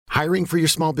Hiring for your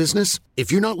small business?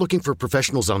 If you're not looking for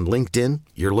professionals on LinkedIn,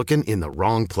 you're looking in the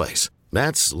wrong place.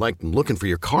 That's like looking for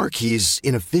your car keys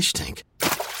in a fish tank.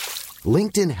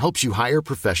 LinkedIn helps you hire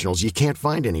professionals you can't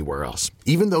find anywhere else,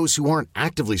 even those who aren't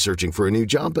actively searching for a new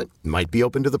job but might be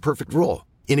open to the perfect role.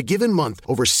 In a given month,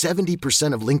 over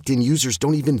 70% of LinkedIn users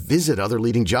don't even visit other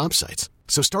leading job sites.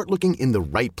 So start looking in the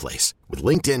right place. With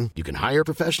LinkedIn, you can hire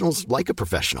professionals like a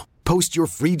professional. Post your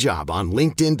free job on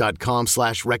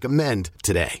linkedin.com/recommend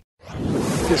today.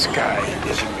 This guy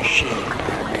is a machine.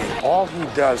 I mean, all he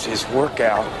does is work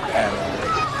out and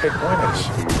pick winners.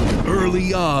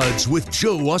 Early odds with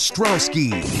Joe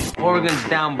Ostrowski. Oregon's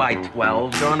down by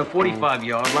 12. They're on the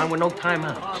 45-yard line with no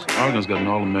timeouts. Oregon's got an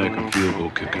All-American field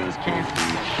goal kicker.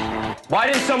 Why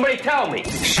didn't somebody tell me?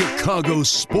 Chicago's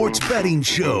sports betting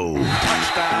show.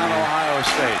 Touchdown, Ohio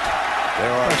State.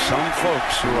 There are some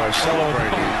folks who are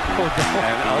celebrating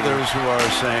and others who are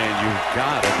saying, you've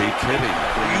got to be kidding.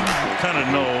 You kind of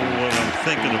know what I'm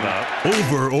thinking about.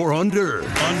 Over or under?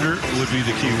 Under would be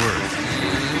the key word.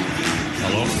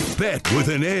 Hello? Bet with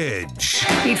an edge.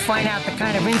 He'd find out the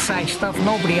kind of inside stuff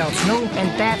nobody else knew,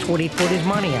 and that's what he'd put his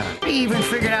money on. He even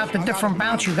figured out the different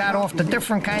bounce you got off the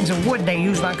different kinds of wood they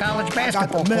used on college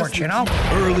basketball courts, you know?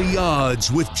 Early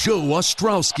odds with Joe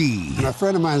Ostrowski. And a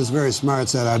friend of mine is very smart,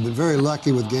 said, I've been very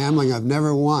lucky with gambling. I've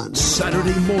never won.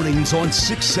 Saturday mornings on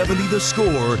 670 The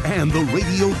Score and the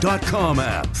Radio.com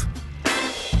app.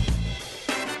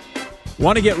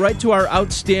 Want to get right to our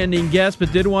outstanding guest,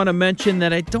 but did want to mention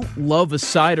that I don't love a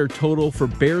side or total for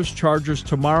Bears-Chargers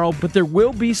tomorrow, but there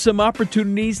will be some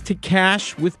opportunities to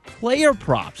cash with player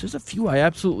props. There's a few I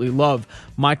absolutely love.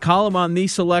 My column on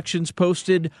these selections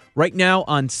posted right now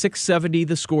on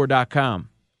 670thescore.com.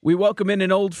 We welcome in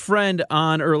an old friend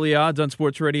on Early Odds on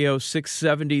Sports Radio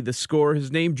 670 The Score.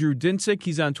 His name, Drew Dinsick.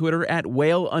 He's on Twitter at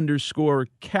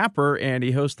whale_capper, and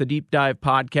he hosts the Deep Dive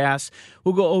podcast.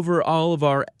 We'll go over all of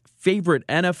our favorite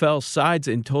NFL sides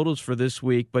and totals for this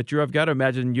week. But, Drew, I've got to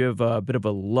imagine you have a bit of a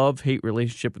love-hate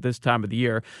relationship at this time of the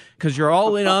year because you're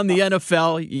all in on the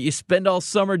NFL. You spend all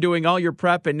summer doing all your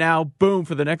prep, and now, boom,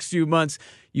 for the next few months,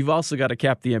 you've also got to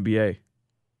cap the NBA.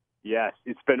 Yes,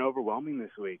 it's been overwhelming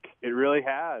this week. It really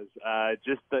has.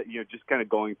 Just kind of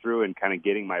going through and kind of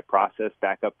getting my process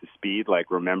back up to speed,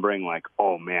 like remembering, like,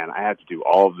 oh man, I have to do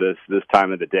all of this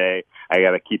time of the day. I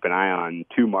got to keep an eye on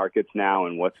two markets now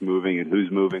and what's moving and who's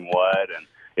moving what, and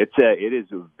it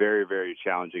is a very, very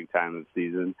challenging time of the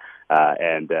season,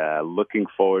 and looking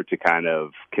forward to kind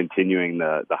of continuing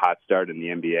the hot start in the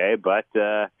NBA, but.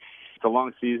 It's a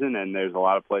long season, and there's a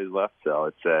lot of plays left, so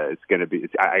it's going to be.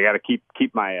 I got to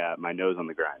keep my my nose on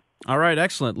the grind. All right,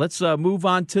 excellent. Let's move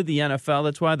on to the NFL.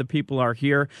 That's why the people are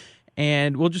here,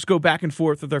 and we'll just go back and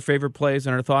forth with our favorite plays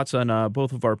and our thoughts on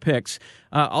both of our picks.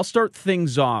 I'll start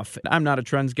things off. I'm not a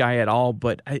trends guy at all,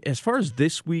 but as far as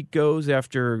this week goes,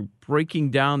 after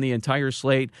breaking down the entire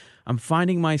slate, I'm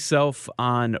finding myself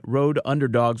on road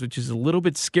underdogs, which is a little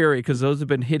bit scary because those have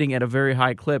been hitting at a very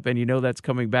high clip, and you know that's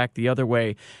coming back the other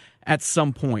way at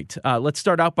some point. Let's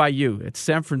start out by you. It's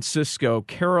San Francisco.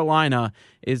 Carolina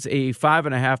is a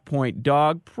 5.5-point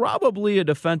dog, probably a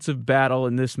defensive battle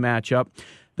in this matchup.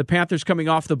 The Panthers coming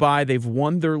off the bye, they've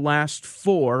won their last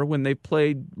four when they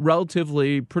played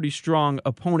relatively pretty strong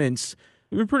opponents.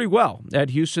 They did pretty well.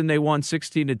 At Houston, they won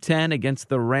 16-10 against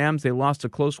the Rams. They lost a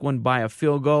close one by a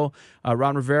field goal.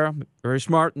 Ron Rivera, very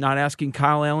smart, not asking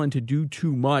Kyle Allen to do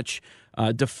too much.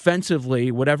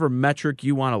 Defensively, whatever metric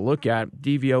you want to look at,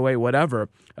 DVOA, whatever,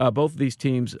 both of these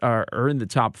teams are in the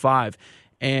top five.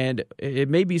 And it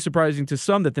may be surprising to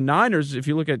some that the Niners, if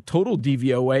you look at total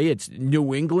DVOA, it's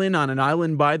New England on an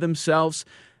island by themselves.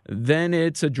 Then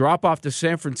it's a drop-off to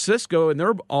San Francisco, and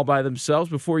they're all by themselves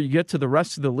before you get to the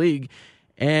rest of the league.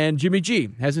 And Jimmy G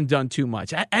hasn't done too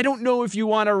much. I don't know if you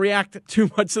want to react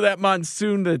too much to that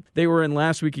monsoon that they were in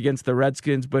last week against the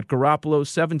Redskins, but Garoppolo,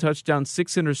 7 touchdowns,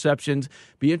 6 interceptions.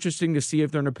 Be interesting to see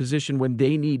if they're in a position when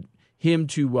they need him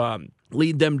to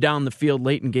lead them down the field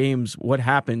late in games, what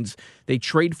happens. They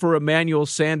trade for Emmanuel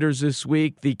Sanders this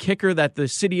week. The kicker that the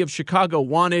city of Chicago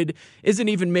wanted isn't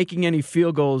even making any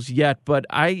field goals yet, but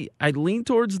I lean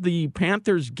towards the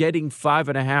Panthers getting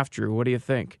 5.5, Drew. What do you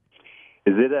think?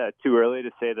 Is it too early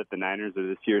to say that the Niners are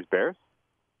this year's Bears?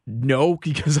 No,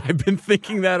 because I've been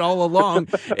thinking that all along.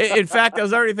 In fact, I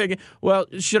was already thinking, well,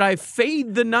 should I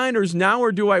fade the Niners now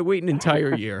or do I wait an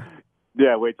entire year?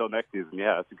 Yeah, wait till next season.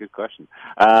 Yeah, that's a good question.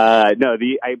 I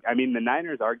mean, the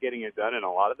Niners are getting it done in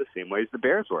a lot of the same ways the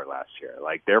Bears were last year.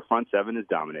 Like, their front seven is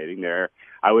dominating.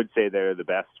 I would say they're the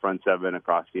best front seven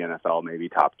across the NFL, maybe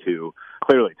top 2,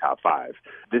 clearly top 5.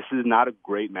 This is not a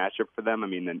great matchup for them. I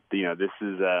mean, this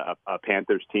is a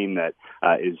Panthers team that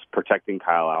is protecting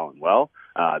Kyle Allen well.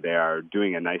 They are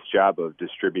doing a nice job of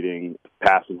distributing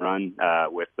pass and run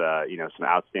with some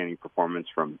outstanding performance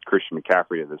from Christian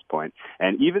McCaffrey at this point.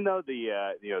 And even though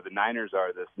the Niners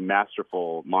are this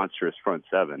masterful, monstrous front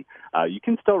seven, you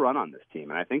can still run on this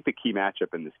team. And I think the key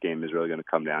matchup in this game is really going to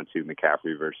come down to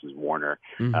McCaffrey versus Warner.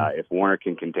 Mm-hmm. If Warner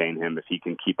can contain him, if he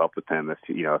can keep up with him,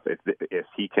 if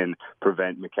he can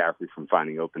prevent McCaffrey from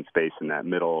finding open space in that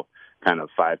middle kind of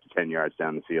 5 to 10 yards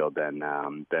down the field, then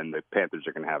the Panthers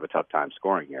are going to have a tough time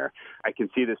scoring here. I can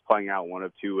see this playing out one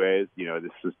of two ways.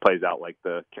 This plays out like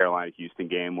the Carolina-Houston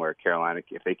game, where Carolina,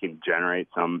 if they can generate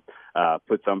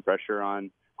put some pressure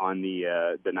on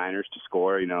the Niners to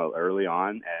score, early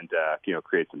on and,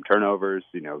 create some turnovers,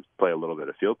 play a little bit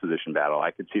of field position battle,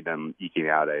 I could see them eking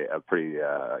out a pretty,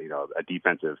 a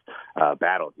defensive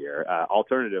battle here.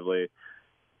 Alternatively,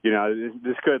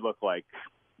 this could look like,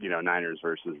 Niners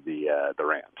versus the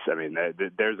Rams. I mean,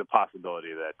 there's a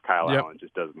possibility that Kyle Allen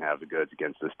just doesn't have the goods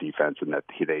against this defense, and that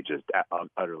they just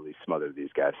utterly smother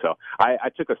these guys. So I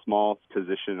took a small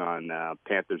position on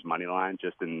Panthers money line,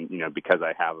 just because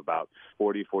I have about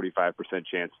 40-45%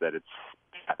 chance that it's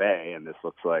A, and this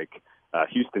looks like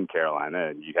Houston, Carolina,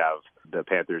 and you have the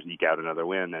Panthers eke out another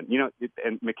win. And,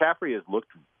 and McCaffrey has looked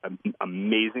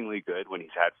amazingly good when he's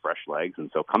had fresh legs.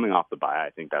 And so coming off the bye, I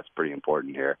think that's pretty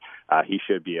important here. He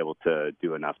should be able to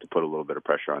do enough to put a little bit of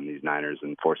pressure on these Niners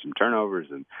and force some turnovers.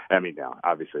 And I mean, now,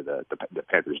 obviously the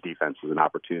Panthers defense is an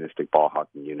opportunistic ball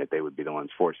hawking unit. They would be the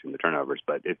ones forcing the turnovers,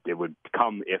 but it would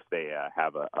come if they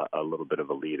have a little bit of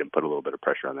a lead and put a little bit of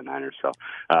pressure on the Niners. So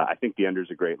I think the under is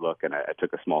a great look, and I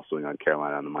took a small swing on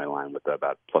Carolina on the money line with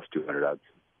about plus 200 odds.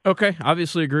 Okay,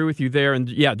 obviously agree with you there. And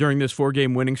yeah, during this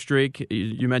 4-game winning streak,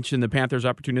 you mentioned the Panthers'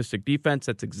 opportunistic defense.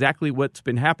 That's exactly what's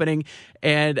been happening.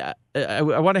 And I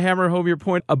want to hammer home your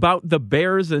point about the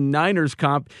Bears and Niners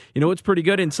comp. It's pretty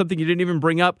good, and something you didn't even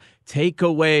bring up,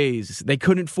 takeaways. They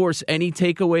couldn't force any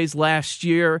takeaways last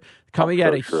year, coming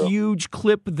at a huge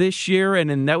clip this year, and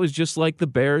then that was just like the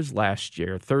Bears last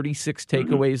year. 36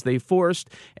 takeaways they forced,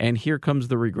 and here comes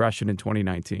the regression in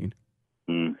 2019.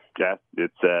 Yeah,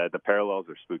 it's the parallels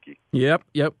are spooky. Yep.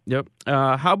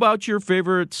 How about your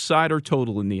favorite side or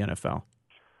total in the NFL?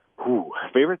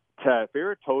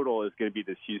 Favorite total is going to be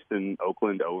this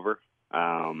Houston-Oakland over.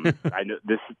 I know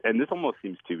this almost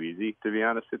seems too easy, to be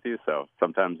honest with you. So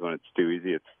sometimes when it's too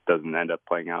easy, it doesn't end up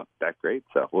playing out that great.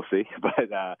 So we'll see.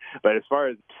 But as far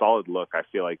as solid look, I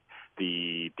feel like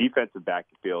the defensive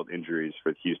backfield injuries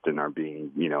for Houston are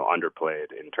being,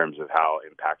 underplayed in terms of how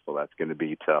impactful that's going to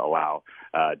be to allow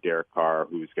Derek Carr,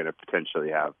 who's going to potentially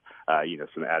have,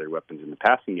 some added weapons in the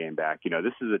passing game back.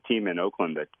 This is a team in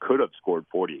Oakland that could have scored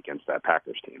 40 against that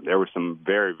Packers team. There were some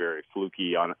very, very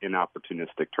fluky,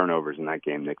 inopportunistic turnovers in that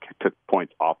game that took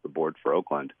points off the board for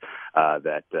Oakland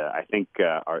that I think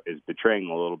is betraying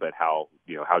a little bit how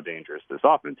dangerous this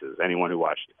offense is. Anyone who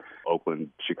watched Oakland,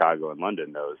 Chicago, and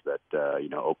London knows that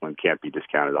Oakland can't be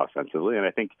discounted offensively. And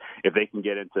I think if they can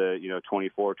get into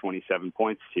 24, 27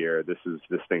 points here, this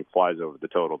thing flies over the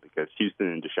total, because Houston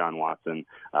and Deshaun Watson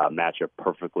match up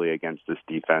perfectly against this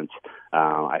defense.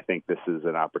 I think this is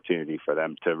an opportunity for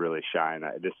them to really shine.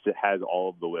 This has all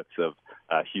of the whips of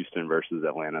Houston versus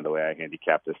Atlanta, the way I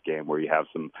handicap this game, where you have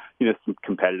some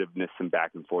competitiveness, some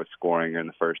back and forth scoring in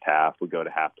the first half. We go to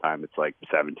halftime, it's like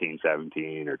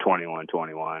 17-17 or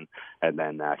 21-21, and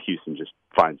then Houston just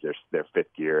finds their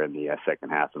fifth gear in the second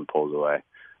half and pulls away.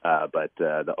 But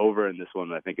the over in this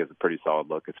one, I think, is a pretty solid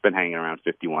look. It's been hanging around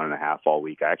 51.5 all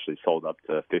week. I actually sold up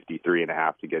to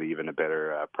 53.5 to get even a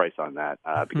better price on that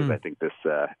because I think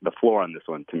the floor on this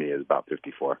one to me is about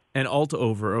 54. And alt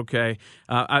over, okay.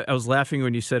 I was laughing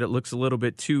when you said it looks a little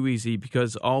bit too easy,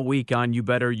 because all week on You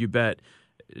Better You Bet,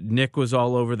 Nick was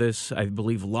all over this. I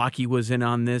believe Lockie was in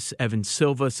on this. Evan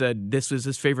Silva said this was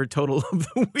his favorite total of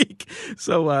the week.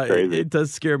 So it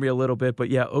does scare me a little bit. But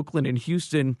yeah, Oakland and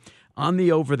Houston on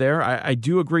the over there. I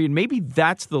do agree. And maybe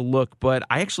that's the look, but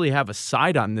I actually have a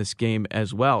side on this game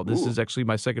as well. This is actually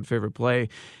my second favorite play.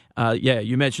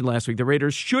 You mentioned last week the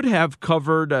Raiders should have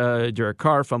covered Derek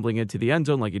Carr fumbling into the end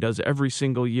zone like he does every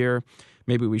single year.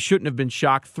 Maybe we shouldn't have been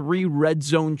shocked. 3 red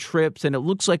zone trips, and it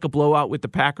looks like a blowout with the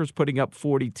Packers putting up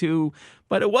 42.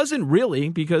 But it wasn't really,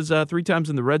 because 3 times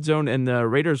in the red zone, and the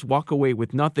Raiders walk away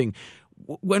with nothing.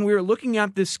 When we were looking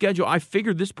at this schedule, I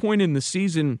figured this point in the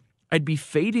season, I'd be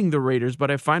fading the Raiders, but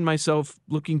I find myself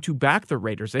looking to back the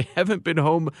Raiders. They haven't been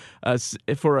home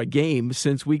for a game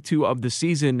since week 2 of the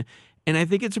season, and I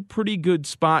think it's a pretty good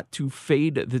spot to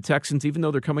fade the Texans, even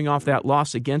though they're coming off that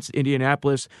loss against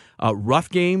Indianapolis. Rough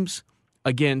games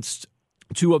against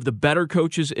 2 of the better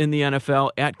coaches in the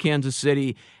NFL at Kansas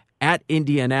City, at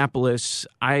Indianapolis.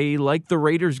 I like the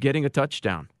Raiders getting a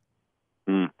touchdown.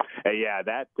 Yeah,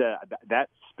 that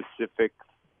specific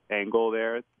angle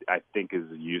there, I think, is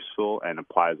useful and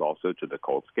applies also to the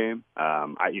Colts game.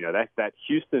 That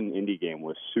Houston Indy game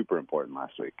was super important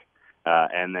last week,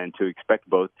 and then to expect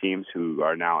both teams who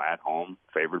are now at home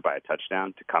favored by a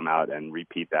touchdown to come out and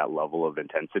repeat that level of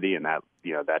intensity and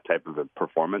that type of a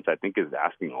performance, I think, is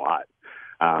asking a lot.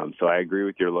 So I agree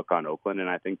with your look on Oakland, and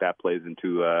I think that plays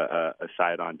into a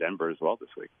side on Denver as well this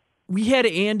week. We had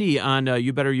Andy on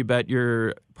You Better You Bet,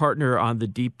 your partner on the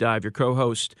Deep Dive, your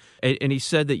co-host, and he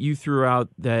said that you threw out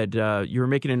that you were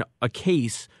making a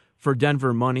case for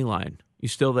Denver money line. You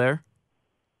still there?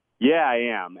 Yeah, I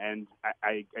am, and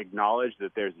I acknowledge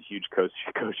that there's a huge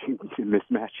coaching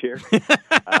mismatch here.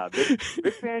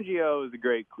 Vic Fangio is a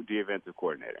great defensive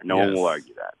coordinator. No one will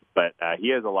argue that. But he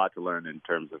has a lot to learn in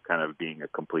terms of kind of being a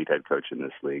complete head coach in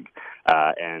this league.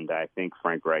 And I think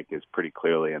Frank Reich is pretty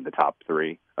clearly in the top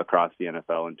 3 across the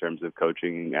NFL in terms of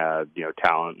coaching,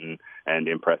 talent and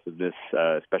impressiveness,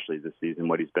 especially this season,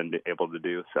 what he's been able to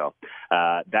do. So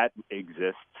that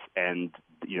exists. And,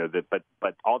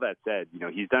 but all that said,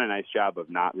 he's done a nice job of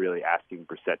not really asking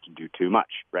Brissett to do too much,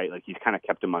 right? Like, he's kind of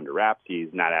kept him under wraps. He's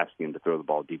not asking him to throw the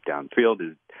ball deep downfield.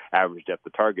 His average depth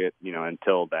of target,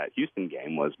 until that Houston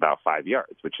game was about 5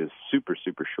 yards, which is super,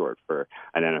 super short for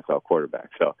an NFL quarterback.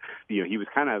 So, he was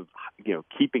kind of,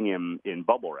 keeping him in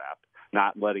bubble wrap,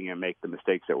 not letting him make the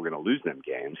mistakes that were going to lose them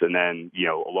games. And then,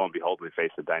 lo and behold, we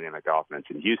face a dynamic offense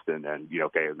in Houston. And,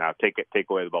 okay, now take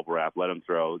away the bubble wrap, let them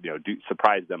throw,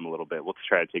 surprise them a little bit. Let's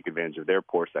try to take advantage of their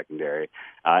poor secondary.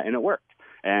 And it worked.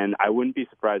 And I wouldn't be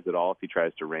surprised at all if he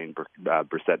tries to rein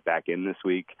Brissett back in this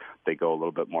week. They go a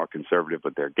little bit more conservative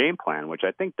with their game plan, which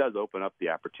I think does open up the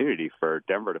opportunity for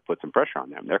Denver to put some pressure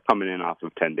on them. They're coming in off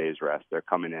of 10 days rest. They're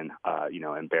coming in,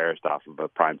 embarrassed off of a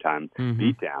primetime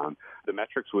beatdown. The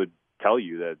metrics would tell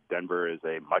you that Denver is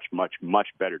a much, much, much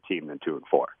better team than 2-4.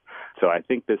 So I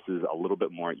think this is a little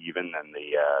bit more even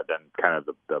than kind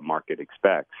of the market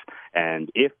expects. And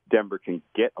if Denver can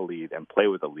get a lead and play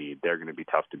with a lead, they're going to be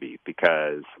tough to beat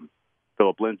because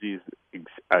Phillip Lindsay's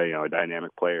a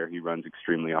dynamic player. He runs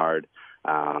extremely hard.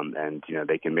 And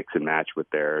they can mix and match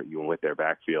with their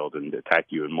backfield and attack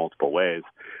you in multiple ways.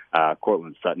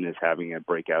 Cortland Sutton is having a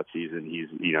breakout season.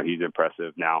 He's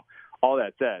impressive. Now, all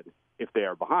that said, if they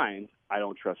are behind, I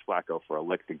don't trust Flacco for a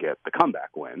lick to get the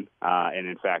comeback win. And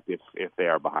in fact, if they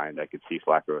are behind, I could see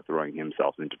Flacco throwing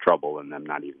himself into trouble and them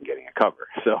not even getting a cover.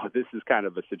 So this is kind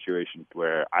of a situation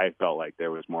where I felt like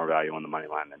there was more value on the money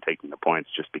line than taking the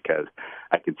points, just because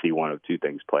I can see one of two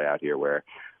things play out here where,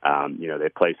 they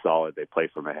play solid, they play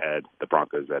from ahead, the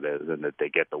Broncos that is, and that they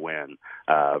get the win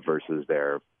versus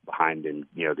they're behind and,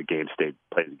 the game state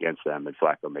plays against them and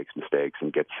Flacco makes mistakes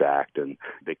and gets sacked and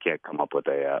they can't come up with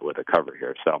a cover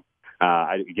here. So,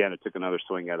 I took another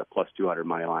swing at a plus 200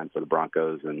 money line for the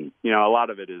Broncos. And, a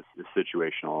lot of it is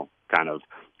situational, kind of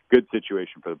good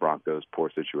situation for the Broncos,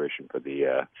 poor situation for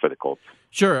the Colts.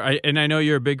 Sure. I know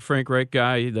you're a big Frank Reich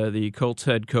guy, the Colts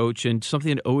head coach, and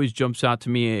something that always jumps out to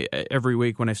me every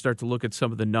week when I start to look at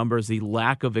some of the numbers, the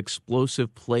lack of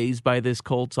explosive plays by this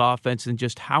Colts offense and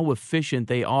just how efficient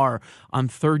they are on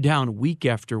third down week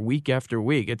after week after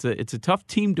week. It's a tough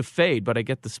team to fade, but I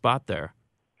get the spot there.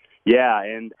 Yeah,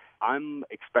 and I'm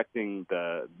expecting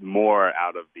the more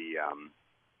out of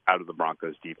the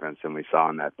Broncos defense than we saw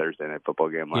in that Thursday Night Football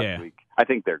game last week. I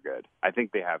think they're good. I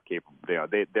think they have capable.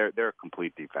 They're a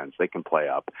complete defense. They can play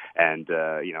up, and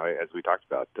as we talked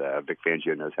about, Vic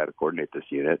Fangio knows how to coordinate this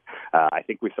unit. I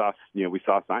think we saw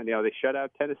signs. They shut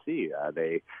out Tennessee.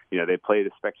 They played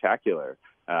a spectacular.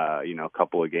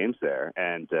 Couple of games there,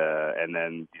 and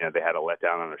then they had a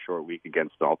letdown on a short week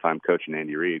against the all-time coach in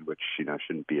Andy Reid, which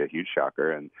shouldn't be a huge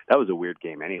shocker. And that was a weird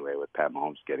game anyway, with Pat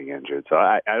Mahomes getting injured. So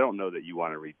I don't know that you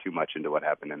want to read too much into what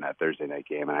happened in that Thursday night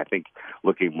game. And I think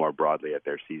looking more broadly at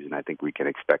their season, I think we can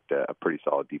expect a pretty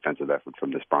solid defensive effort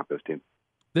from this Broncos team.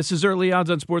 This is Early Odds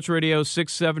on Sports Radio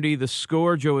 670 The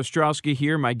Score. Joe Ostrowski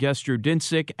here. My guest, Drew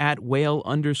Dinsick, at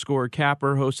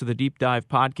Whale_Capper, host of the Deep Dive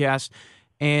podcast.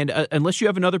 And unless you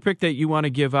have another pick that you want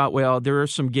to give out, well, there are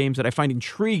some games that I find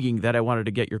intriguing that I wanted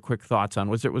to get your quick thoughts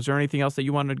on. Was there anything else that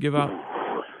you wanted to give out?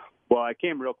 Well, I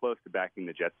came real close to backing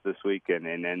the Jets this week, and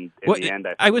then in the end,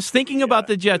 I was thinking about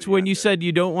the Jets when you said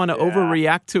you don't want to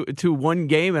overreact to one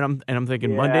game, and I'm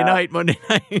thinking Monday night.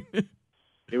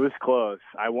 It was close.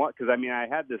 Because I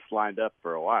had this lined up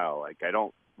for a while. Like, I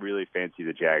don't really fancy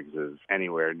the Jags as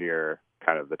anywhere near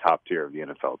kind of the top tier of the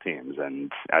NFL teams,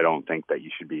 and I don't think that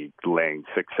you should be laying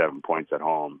 6-7 points at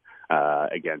home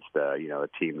against a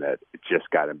team that just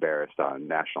got embarrassed on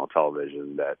national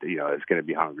television that is going to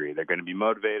be hungry. They're going to be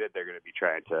motivated. They're going to be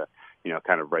trying to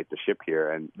kind of right the ship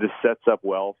here, and this sets up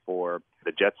well for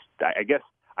the Jets. I guess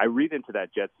I read into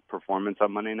that Jets performance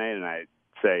on Monday night, and I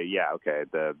say,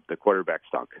 the quarterback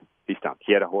stunk. He stunk.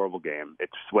 He had a horrible game.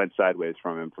 It just went sideways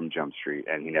from him from Jump Street,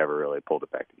 and he never really pulled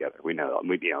it back together. We know.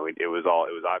 It was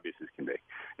obvious as can be.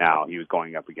 Now, he was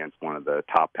going up against one of the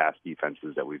top pass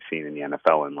defenses that we've seen in the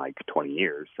NFL in like 20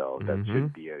 years, so that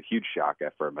should be a huge shock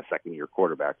for a second-year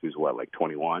quarterback who's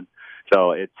 21.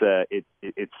 So it's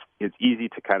easy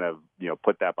to kind of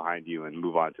put that behind you and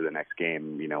move on to the next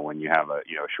game. When you have a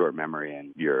short memory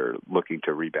and you're looking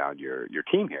to rebound your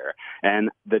team here. And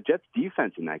the Jets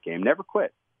defense in that game never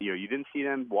quit. You didn't see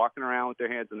them walking around with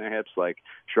their hands on their hips, like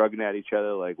shrugging at each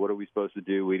other, like, what are we supposed to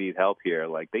do? We need help here.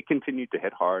 Like, they continued to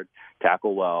hit hard,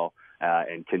 tackle well,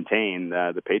 and contain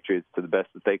the Patriots to the best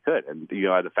that they could. And,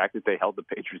 the fact that they held the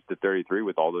Patriots to 33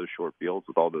 with all those short fields,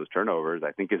 with all those turnovers,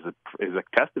 I think is a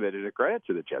testament and a credit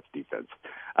to the Jets defense.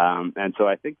 And so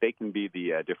I think they can be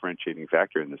the differentiating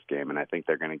factor in this game, and I think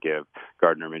they're going to give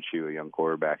Gardner Minshew, a young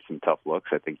quarterback, some tough looks.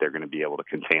 I think they're going to be able to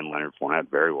contain Leonard Fournette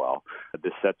very well.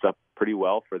 This sets up pretty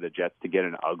well for the Jets to get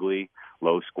an ugly,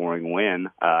 low-scoring win,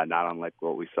 not unlike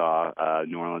what we saw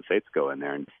New Orleans Saints go in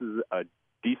there. And this is a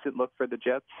decent look for the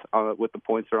Jets with the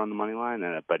points are on the money line,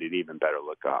 but an even better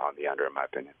look on the under, in my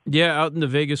opinion. Yeah, out in the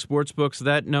Vegas sports books,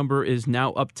 that number is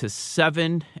now up to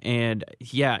 7. And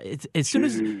as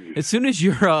soon as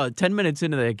you're 10 minutes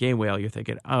into that game, Whale, you're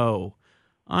thinking, oh,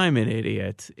 I'm an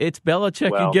idiot. It's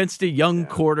Belichick against a young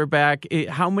quarterback.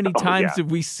 How many times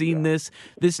have we seen this?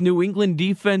 This New England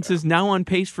defense is now on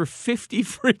pace for 50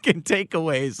 freaking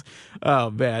takeaways. Oh,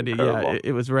 man. Yeah,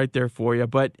 it was right there for you.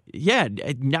 But,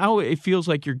 now it feels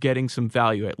like you're getting some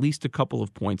value, at least a couple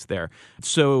of points there.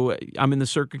 So I'm in the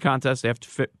circuit contest. I have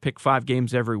to pick 5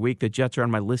 games every week. The Jets are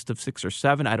on my list of 6 or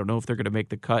 7. I don't know if they're going to make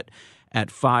the cut at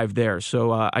 5 there.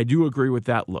 So I do agree with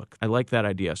that look. I like that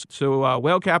idea. So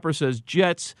Whale Capper says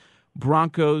Jets,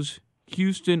 Broncos,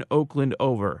 Houston, Oakland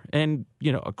over. And,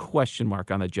 a question mark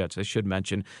on the Jets, I should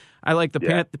mention. I like the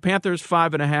Panthers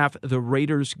 5.5, the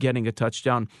Raiders getting a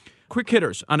touchdown. Quick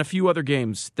hitters on a few other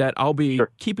games that I'll be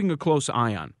keeping a close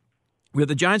eye on. We have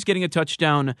the Giants getting a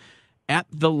touchdown at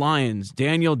the Lions.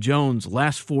 Daniel Jones,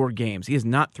 last 4 games. He has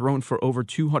not thrown for over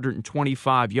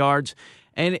 225 yards.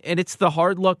 And it's the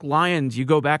hard luck Lions. You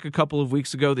go back a couple of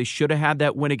weeks ago, they should have had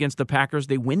that win against the Packers.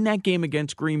 They win that game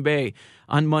against Green Bay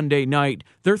on Monday night.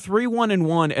 They're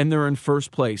 3-1-1, and they're in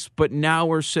first place. But now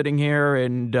we're sitting here,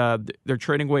 and they're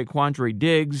trading away Quandre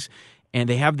Diggs, and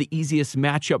they have the easiest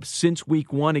matchup since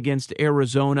week 1 against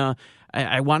Arizona.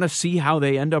 I want to see how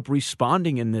they end up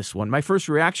responding in this one. My first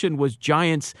reaction was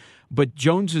Giants, but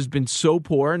Jones has been so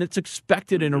poor, and it's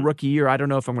expected in a rookie year. I don't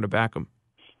know if I'm going to back him.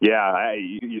 Yeah,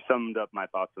 you summed up my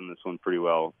thoughts on this one pretty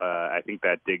well. I think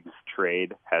that Diggs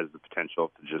trade has the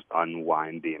potential to just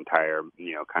unwind the entire,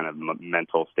 kind of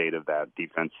mental state of that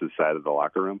defensive side of the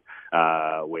locker room,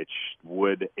 which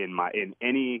would, in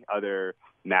any other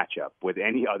matchup with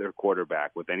any other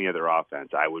quarterback, with any other offense,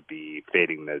 I would be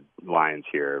fading the Lions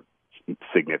here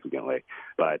significantly,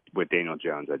 but with Daniel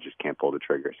Jones, I just can't pull the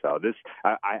trigger. So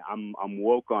I'm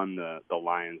woke on the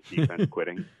Lions defense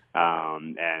quitting,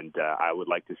 and I would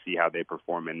like to see how they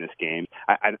perform in this game.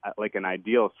 I like an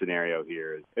ideal scenario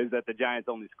here is that the Giants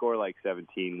only score like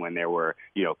 17 when there were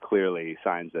clearly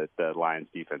signs that the Lions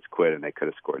defense quit and they could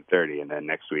have scored 30, and then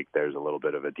next week there's a little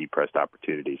bit of a depressed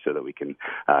opportunity so that we can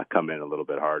come in a little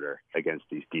bit harder against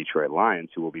these Detroit Lions,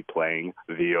 who will be playing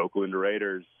the Oakland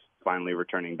Raiders, finally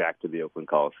returning back to the Oakland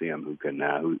Coliseum, who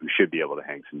should be able to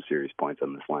hang some serious points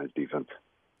on this Lions defense.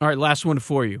 All right, last one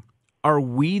for you. Are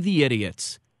we the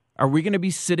idiots? Are we going to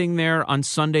be sitting there on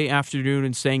Sunday afternoon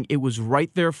and saying it was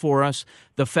right there for us?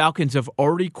 The Falcons have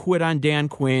already quit on Dan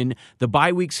Quinn. The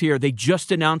bye week's here. They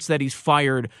just announced that he's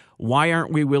fired. Why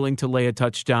aren't we willing to lay a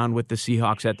touchdown with the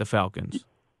Seahawks at the Falcons?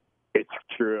 It's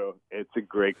true. It's a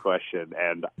great question.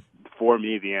 And for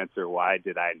me, the answer, why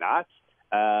did I not,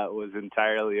 was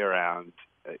entirely around,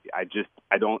 I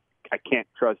can't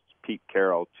trust Pete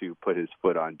Carroll to put his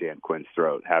foot on Dan Quinn's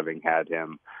throat, having had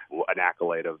him an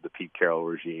accolade of the Pete Carroll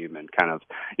regime and kind of,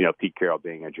 Pete Carroll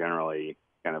being a generally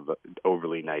kind of an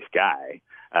overly nice guy.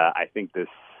 I think this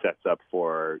sets up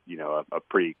for, a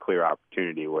pretty clear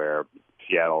opportunity where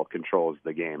Seattle controls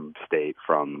the game state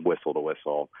from whistle to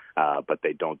whistle, but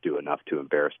they don't do enough to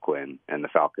embarrass Quinn and the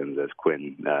Falcons, as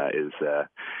Quinn is,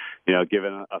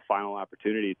 given a final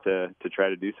opportunity to try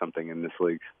to do something in this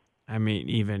league. I mean,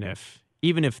 even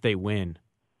if they win,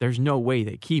 there's no way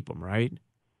they keep him, right?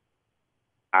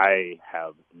 I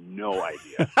have no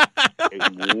idea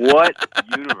in what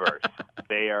universe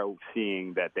they are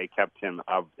seeing that they kept him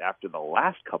up after the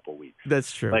last couple weeks.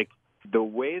 That's true. Like the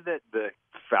way that the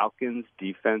Falcons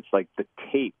defense, like the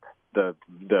tape, the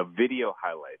video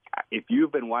highlights. If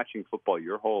you've been watching football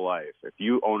your whole life, if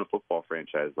you own a football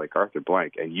franchise like Arthur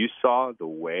Blank, and you saw the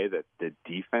way that the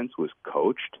defense was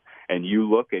coached, and you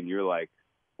look and you're like,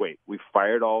 wait, we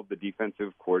fired all of the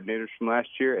defensive coordinators from last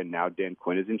year, and now Dan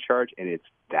Quinn is in charge, and it's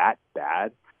that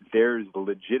bad. There's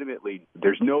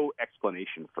no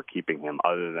explanation for keeping him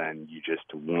other than you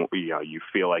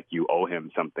feel like you owe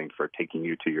him something for taking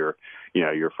you to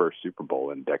your first Super Bowl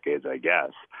in decades, I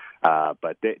guess.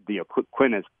 But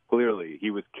Quinn is clearly, he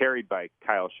was carried by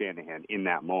Kyle Shanahan in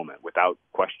that moment without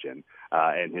question,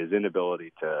 and his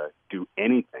inability to do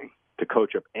anything to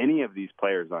coach up any of these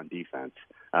players on defense,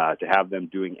 to have them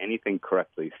doing anything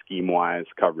correctly, scheme-wise,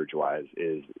 coverage-wise,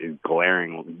 is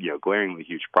glaringly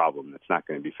huge problem that's not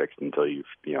going to be fixed until you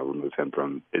remove him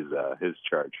from his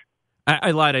charge. I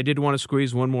lied. I did want to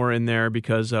squeeze one more in there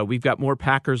because we've got more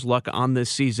Packers luck on this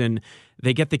season.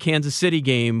 They get the Kansas City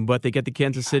game, but they get the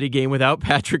Kansas City game without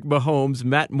Patrick Mahomes.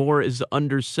 Matt Moore is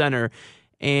under center.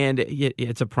 And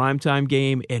it's a primetime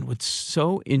game. And what's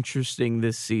so interesting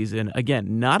this season,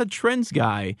 again, not a trends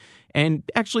guy, and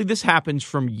actually this happens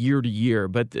from year to year,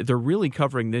 but they're really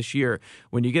covering this year.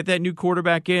 When you get that new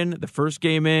quarterback in, the first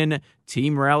game in,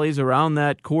 team rallies around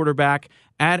that quarterback.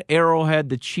 At Arrowhead,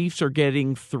 the Chiefs are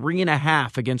getting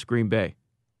 3.5 against Green Bay.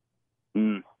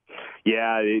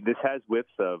 Yeah, this has whiffs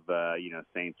of,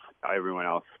 Saints, everyone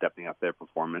else stepping up their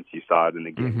performance. You saw it in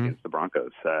the game against the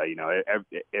Broncos.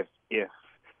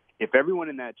 If everyone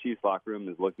in that Chiefs locker room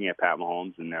is looking at Pat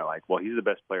Mahomes and they're like, well, he's the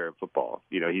best player of football,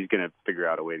 he's going to figure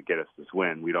out a way to get us this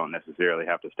win. We don't necessarily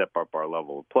have to step up our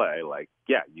level of play. Like,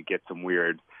 yeah, you get some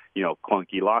weird,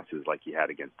 clunky losses like he had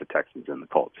against the Texans and the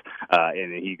Colts.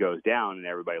 And he goes down and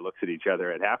everybody looks at each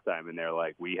other at halftime and they're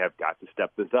like, we have got to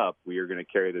step this up. We are going to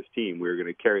carry this team. We're going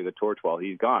to carry the torch while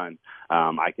he's gone.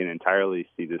 I can entirely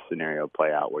see this scenario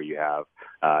play out where you have,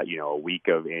 a week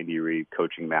of Andy Reid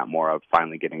coaching Matt Moore up,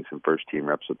 finally getting some first-team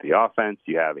reps with the offense.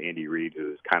 You have Andy Reid,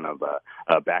 who's kind of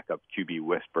a backup QB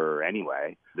whisperer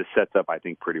anyway. This sets up, I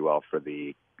think, pretty well for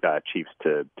the Chiefs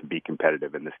to be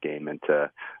competitive in this game and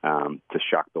to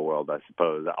shock the world, I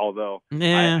suppose. Although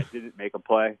I didn't make a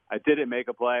play. I didn't make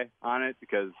a play on it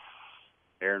because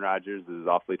Aaron Rodgers is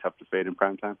awfully tough to fade in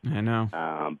primetime. I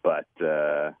know. But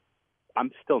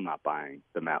I'm still not buying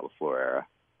the Matt LaFleur era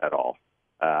at all.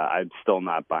 I'm still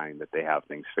not buying that they have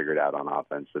things figured out on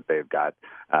offense, that they've got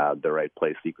the right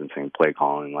play sequencing, play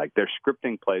calling. Like, they're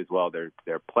scripting plays well.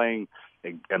 They're playing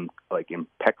like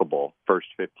impeccable first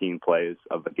 15 plays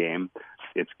of the game.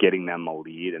 It's getting them a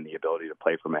lead and the ability to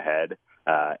play from ahead.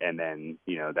 And then,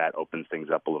 that opens things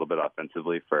up a little bit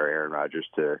offensively for Aaron Rodgers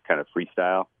to kind of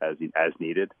freestyle as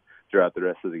needed throughout the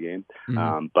rest of the game.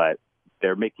 But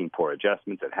they're making poor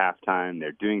adjustments at halftime.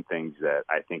 They're doing things that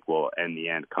I think will, in the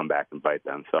end, come back and bite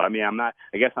them. So, I mean, I'm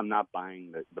not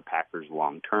buying the Packers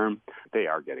long term. They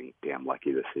are getting damn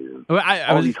lucky this season.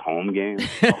 All these home games.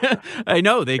 I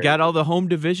know. They got all the home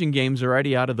division games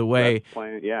already out of the way.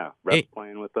 Refs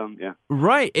playing with them. Yeah.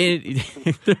 Right.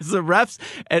 There's the refs.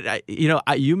 And,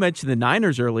 you mentioned the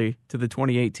Niners early to the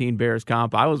 2018 Bears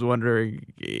comp. I was wondering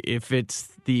if it's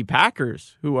the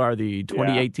Packers who are the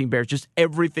 2018 Bears, just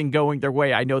everything going their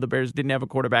way. I know the Bears didn't have a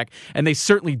quarterback, and they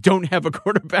certainly don't have a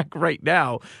quarterback right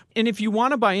now. And if you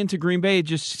want to buy into Green Bay, it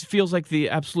just feels like the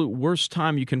absolute worst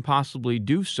time you can possibly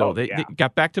do so. They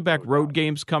got back-to-back road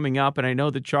games coming up, and I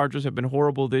know the Chargers have been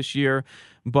horrible this year,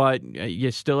 but you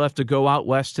still have to go out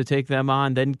west to take them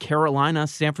on. Then Carolina,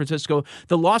 San Francisco.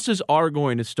 The losses are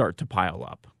going to start to pile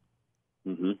up.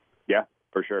 Mm-hmm. Yeah.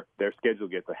 For sure. Their schedule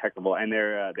gets a heck of a lot. And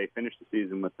they finished the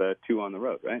season with 2 on the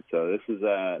road, right? So this is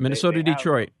Minnesota,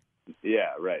 Detroit.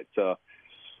 Yeah, right. So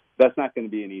that's not going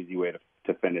to be an easy way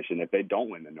to finish. And if they don't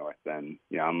win the North, then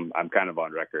I'm kind of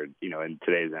on record. In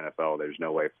today's NFL, there's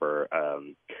no way for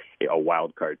a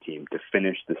wild card team to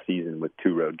finish the season with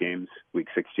 2 road games, week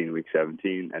 16, week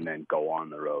 17, and then go on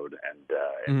the road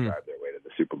and drive their way to the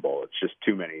Super Bowl. It's just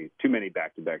too many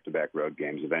back-to-back road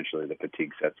games. Eventually the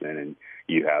fatigue sets in and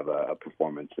you have a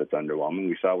performance that's underwhelming.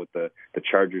 We saw with the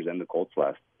Chargers and the Colts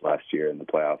last year in the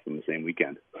playoffs in the same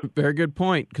weekend. Very good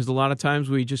point, because a lot of times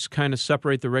we just kind of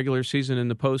separate the regular season and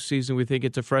the postseason. We think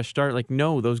it's a fresh start. Like,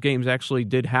 no, those games actually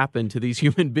did happen to these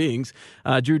human beings.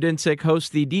 Drew Dinsick hosts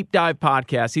the Deep Dive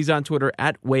podcast. He's on Twitter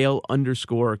at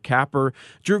 @whale_capper.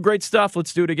 Drew, great stuff.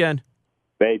 Let's do it again.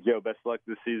 Hey, Joe, best of luck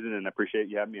this season, and I appreciate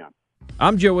you having me on.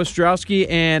 I'm Joe Ostrowski,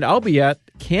 and I'll be at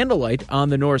Candlelight on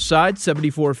the north side,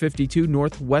 7452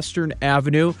 Northwestern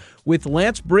Avenue, with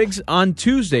Lance Briggs on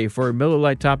Tuesday for a Miller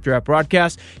Lite Top Draft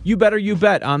broadcast. You Better You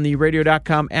Bet on the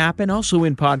radio.com app and also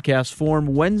in podcast form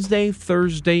Wednesday,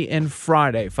 Thursday, and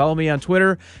Friday. Follow me on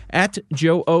Twitter at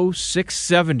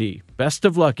JoeO670. Best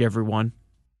of luck, everyone.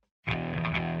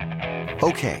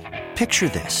 Okay, picture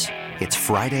this. It's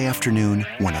Friday afternoon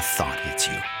when a thought hits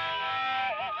you.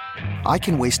 I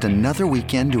can waste another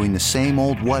weekend doing the same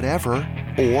old whatever,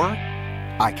 or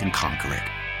I can conquer it.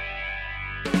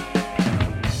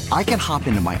 I can hop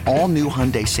into my all-new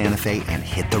Hyundai Santa Fe and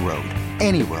hit the road.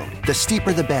 Any road. The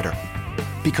steeper, the better.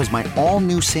 Because my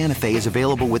all-new Santa Fe is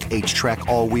available with H-Track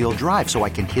all-wheel drive, so I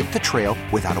can hit the trail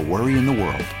without a worry in the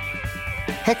world.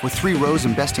 Heck, with 3 rows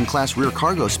and best-in-class rear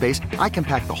cargo space, I can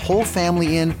pack the whole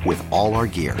family in with all our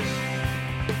gear.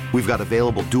 We've got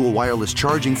available dual wireless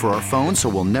charging for our phones, so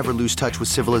we'll never lose touch with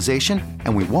civilization,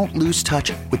 and we won't lose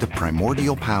touch with the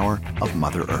primordial power of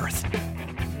Mother Earth.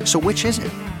 So which is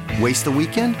it? Waste the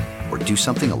weekend or do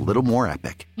something a little more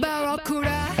epic?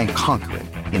 And conquer it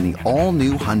in the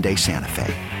all-new Hyundai Santa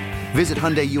Fe. Visit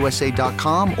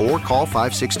HyundaiUSA.com or call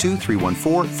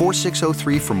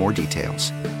 562-314-4603 for more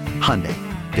details. Hyundai,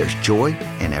 there's joy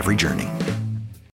in every journey.